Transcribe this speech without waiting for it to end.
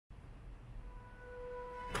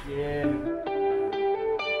Yeah.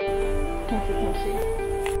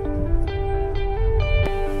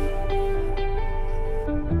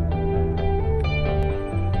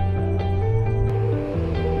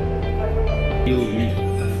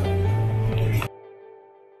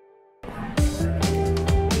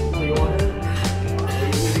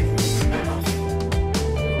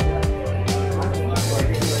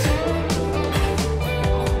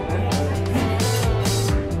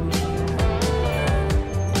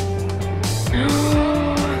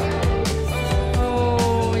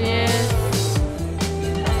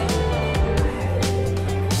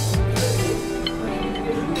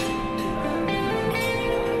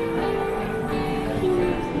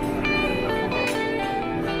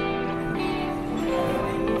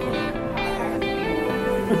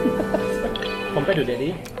 Compared to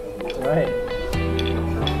Daddy, right?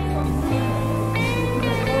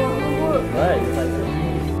 Right, it's like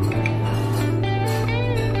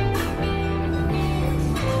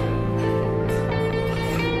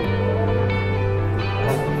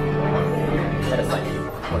that is like,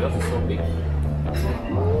 oh, yours is so big.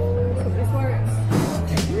 So this works.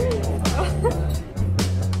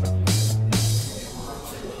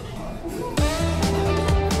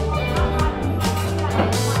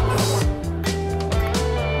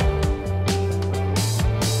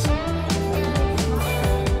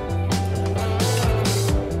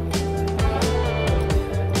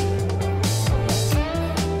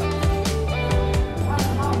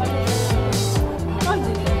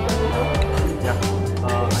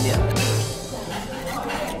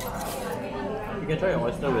 You can try your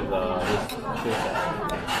oyster with this fish.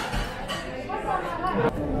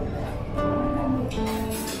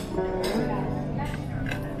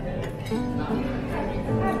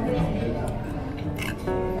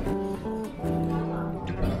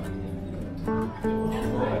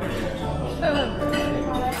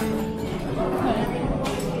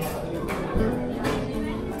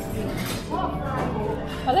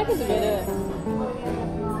 I like it together.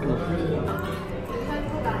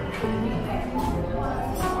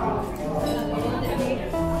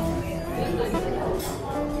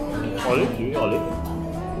 Olive? Do you eat olive?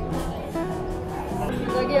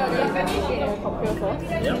 Lagi ada cocktail sauce.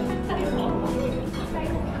 Yeah.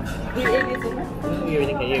 Do you eat this one? Eat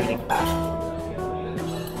everything, can eat everything.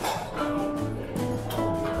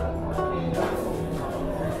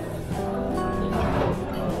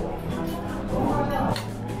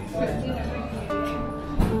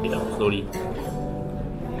 Eat out slowly.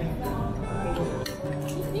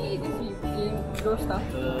 Can you eat this in raw stuff?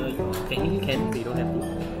 Can you can, but you don't have to.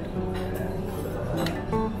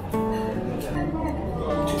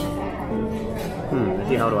 Let's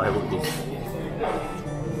see how do I work this.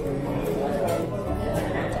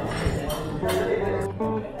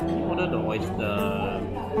 Order the oyster.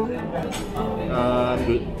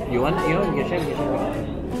 Good. You want? You can share.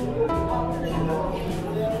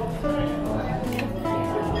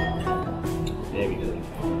 There we go.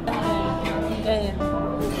 Yeah.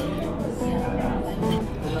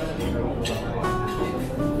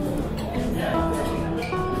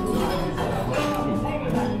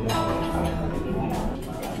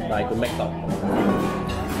 Like to make up.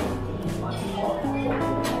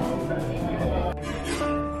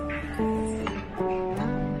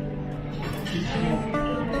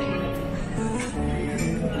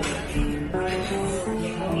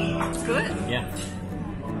 Good. Yeah.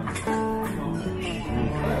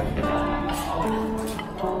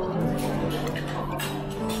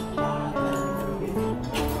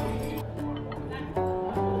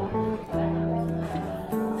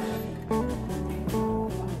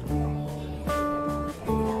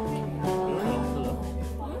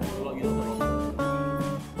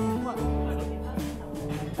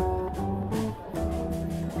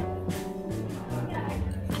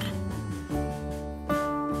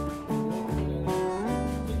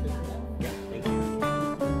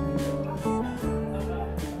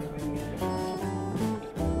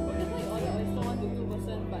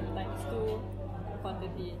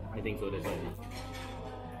 I think so, that's what it is.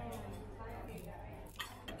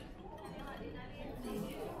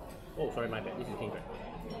 Oh, sorry, my bad. This is king crab.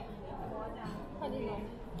 How do you know?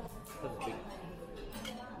 That's big.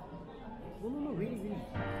 No, really.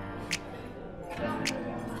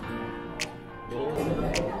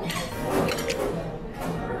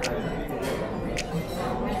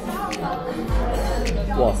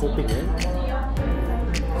 Wow, so big, man.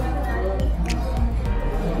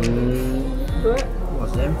 Good.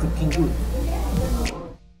 Was damn freaking good.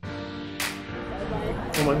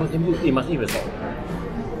 Oh my god, damn good. You must eat with salt.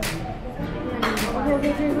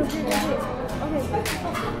 Okay.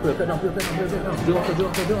 不要看到，不要看到，不要看到，不要看，不要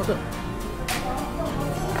看，不要看。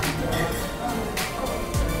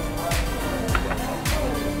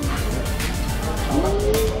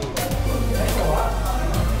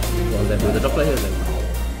Well, then with the chocolate here, then.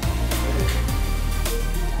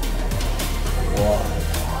 Wow.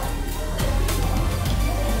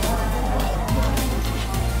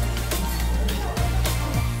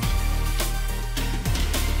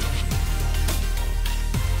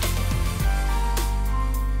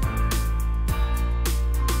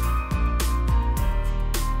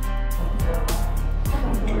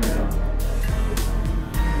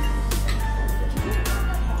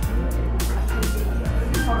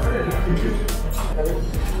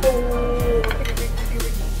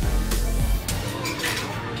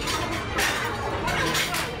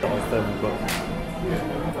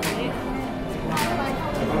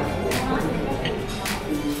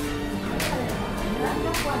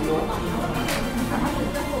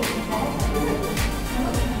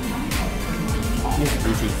 This is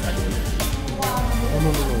Bluetooth, I believe. Oh no,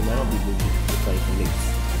 it might not be Bluetooth. It's like links.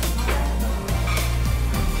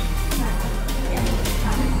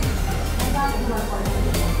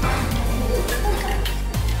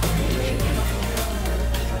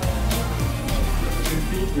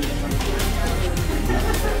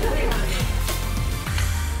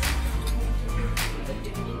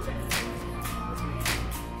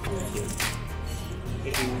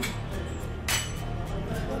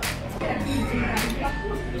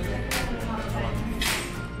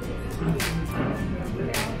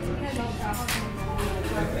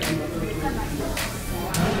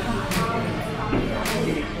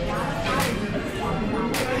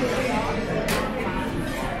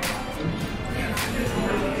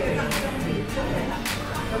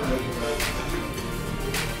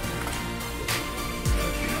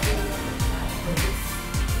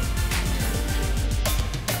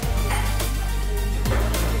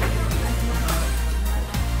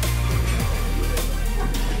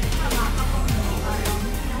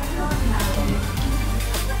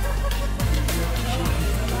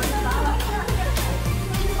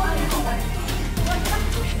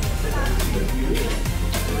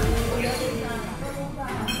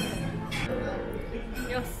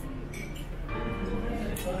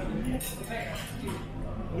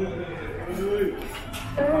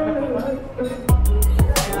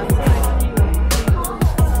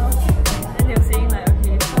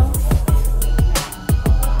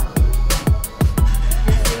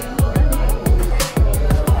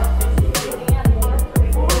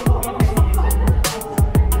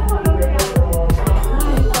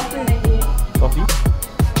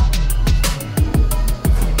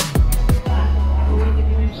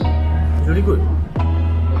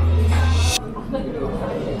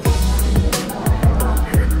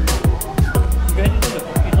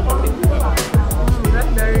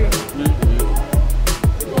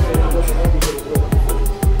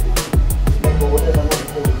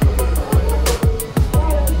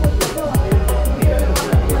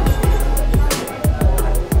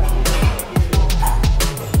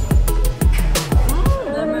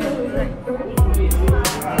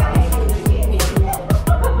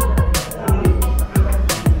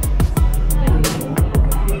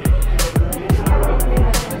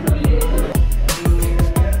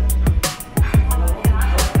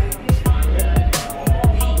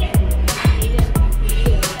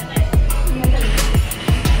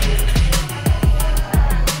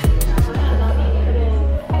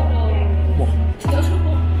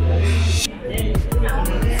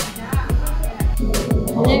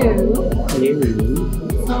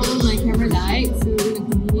 So my camera died, so we're gonna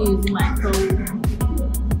continue using my Pro.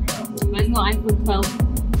 But it's not iPhone 12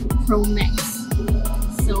 Pro Max,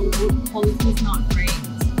 so the quality is not great.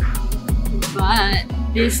 But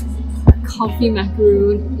this coffee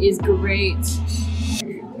macaroon is great.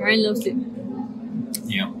 Ryan loves it.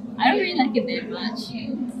 Yeah. I don't really like it that much,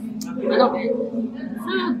 but not bad.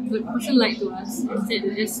 So the person lied to us and said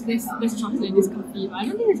that there's chocolate in this coffee, but I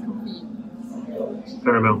don't think it's coffee.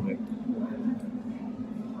 Caramel.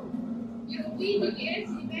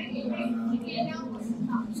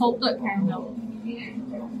 Salted caramel.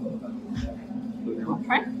 I'll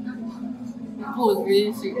try. Oh, it's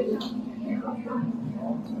really sweet.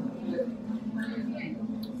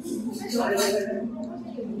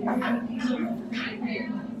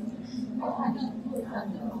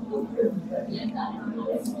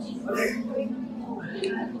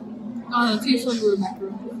 Oh, it tastes so good,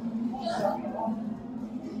 macaron.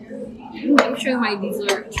 I'm showing my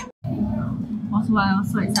dessert. That's what I was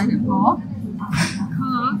so excited for,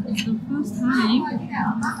 because it's the first time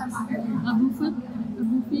a buffet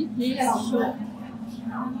He showed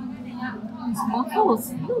his waffles.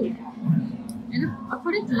 And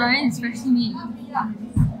according to Ryan, it's freshly made.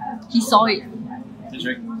 He saw it. That's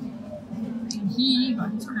right. He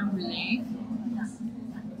got his creme brulee.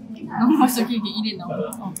 No, it's okay, you can eat it now.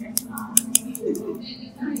 Okay.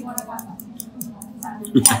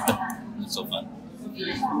 It's so fun.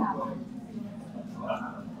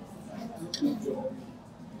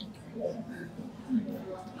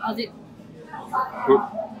 How's it? Good.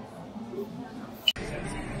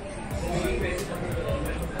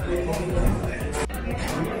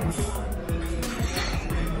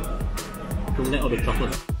 Don't let all the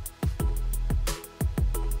chocolate